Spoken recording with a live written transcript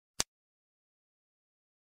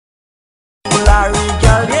Larry,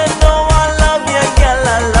 girl, you know I love you, girl,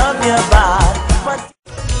 I love you bad.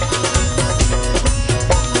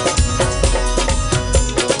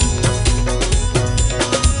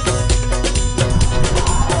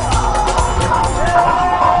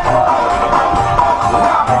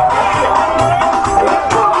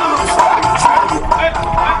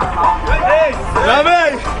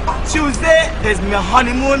 Tuesday is my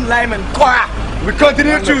honeymoon, lime and quara. We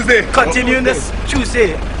continue Tuesday. Continuing this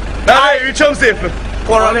Tuesday. Alright, we come safe.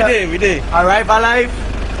 We day. Arrive alive.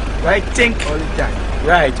 Right, think. All the time.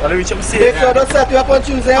 Right, all the reach up safe. Make sure don't set you up on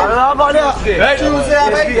Tuesday. I love on Tuesday. Right? Tuesday.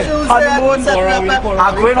 Honeymoon.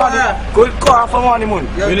 I'm going on good quara for honeymoon.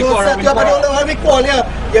 You don't set you up. I don't know how we call you.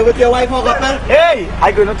 You're with your wife or couple? Hey,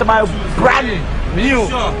 I go to my brand new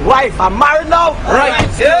wife. I'm married now. Right.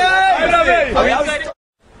 Hey.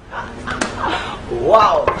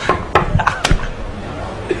 Wow.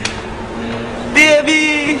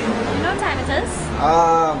 Baby. You know what time it is?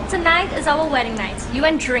 Tonight is our wedding night. You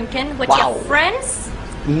went drinking with your friends?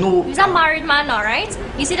 No. You're a married man, alright?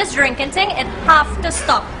 You see this drinking thing? It have to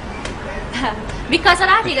stop. Because of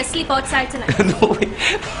that, you can sleep outside tonight. No way.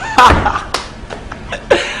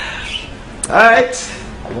 Alright.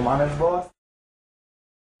 I'm honest, boss.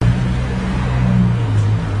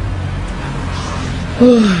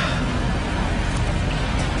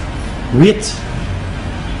 Wait.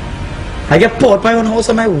 I get poured my own house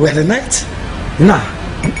on my wedding night? Nah.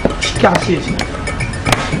 Can't change.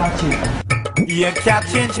 Can't change. You can't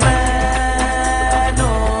change man,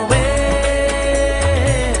 no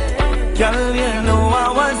way. Girl, you know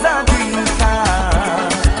I was a drinker.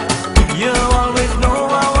 You always know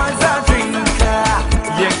I was a drinker.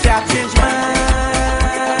 You can't change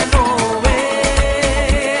man, no way.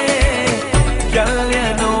 Girl, you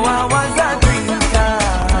know I was a drinker.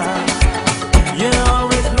 You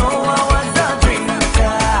always know I was a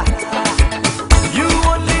drinker. You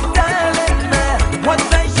only telling me what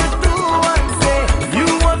I should do and say. You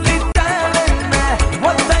only telling me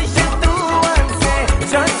what I should do and say.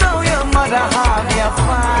 Just so your mother have your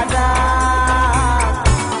father.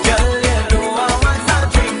 Girl, you know I was a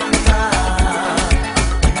drinker.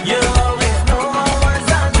 You always know I was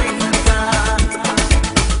a drinker.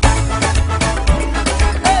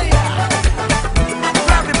 Hey,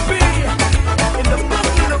 Ravi B in the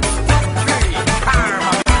booking of country.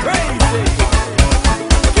 Karma crazy.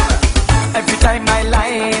 Every time I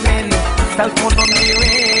line in, cell phone on me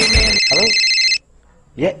ringing. Hello?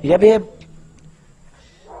 Yeah, babe.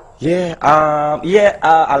 Yeah,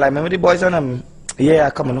 I remember the boys on them. Yeah, I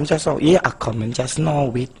come in just now. Yeah, I come in just now.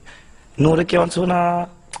 Wait, no, the council now.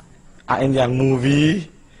 An Indian movie.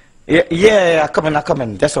 Yeah, I come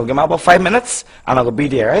in. Just now, give me about 5 minutes, and I'll be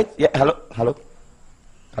there, right? Yeah, hello.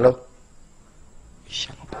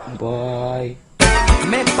 Shut up, boy.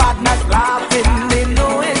 My partner's laughing, they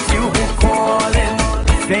know it's you who calling,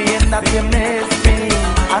 saying that you miss me,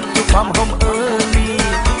 and to come home early.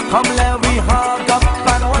 Come let we hug up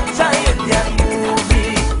and watch a Indian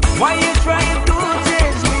movie. Why you trying to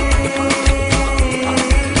change me?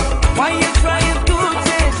 Why you trying to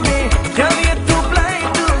change me? Girl, you're too blind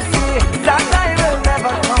to see that I will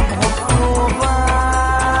never come home sober.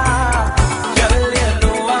 Girl, you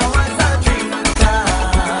know I was a drinker.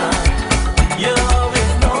 You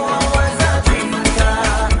always know I was a drinker.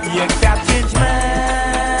 You can't change me,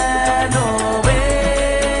 no way.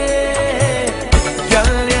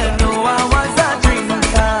 Girl, you know I was a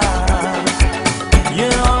drinker. You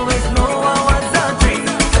always know I was a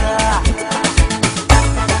drinker.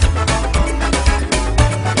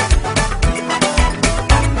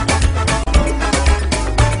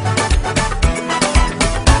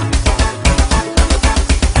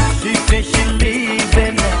 She says she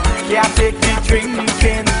leaving, can't take the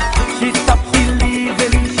drinking. She stopped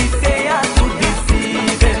believing, she say I'm too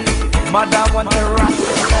deceiving. Mother want to rock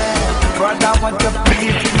me, brother want to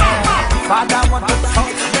beat me, father want to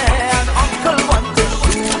touch me, and uncle want to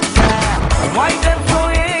shoot me. Why them so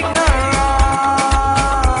ignorant?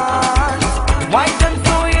 Why them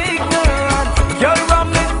so ignorant? Your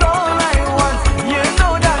rum is all I want. You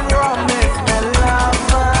know that rum is my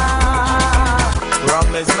lover. Rum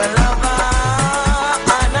is my lover,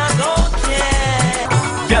 and I don't care.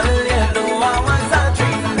 Girl, you know I was a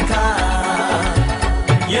drinker.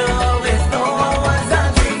 You always know I was a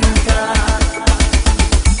drinker.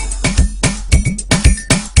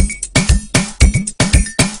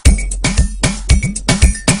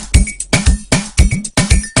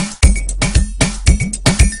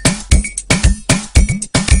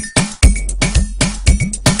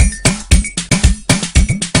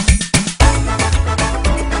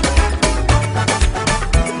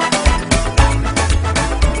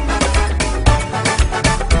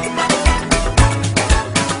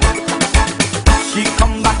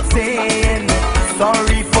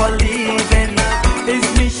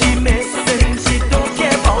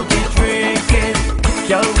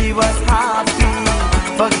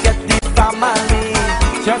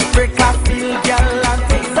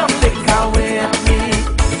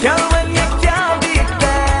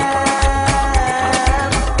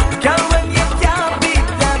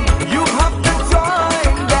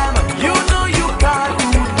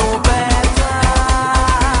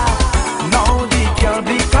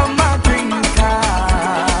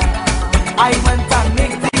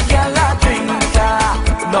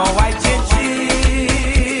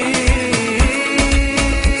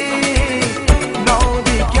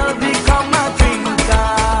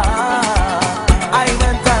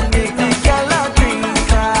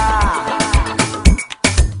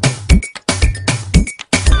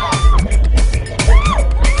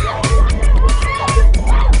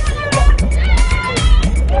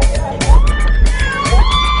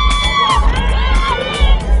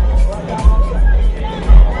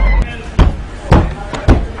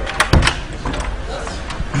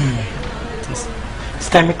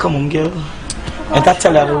 time I come home, girl. And I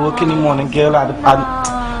tell her I work in the morning, girl.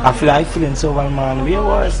 I feel like feeling so well, man. Where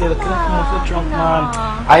was it? Can I come off the drunk, man?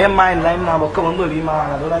 I am mine line now, but come on, bully, man.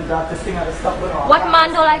 I don't like that. This thing I stop with. What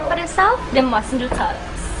man don't like for himself, they mustn't do tell.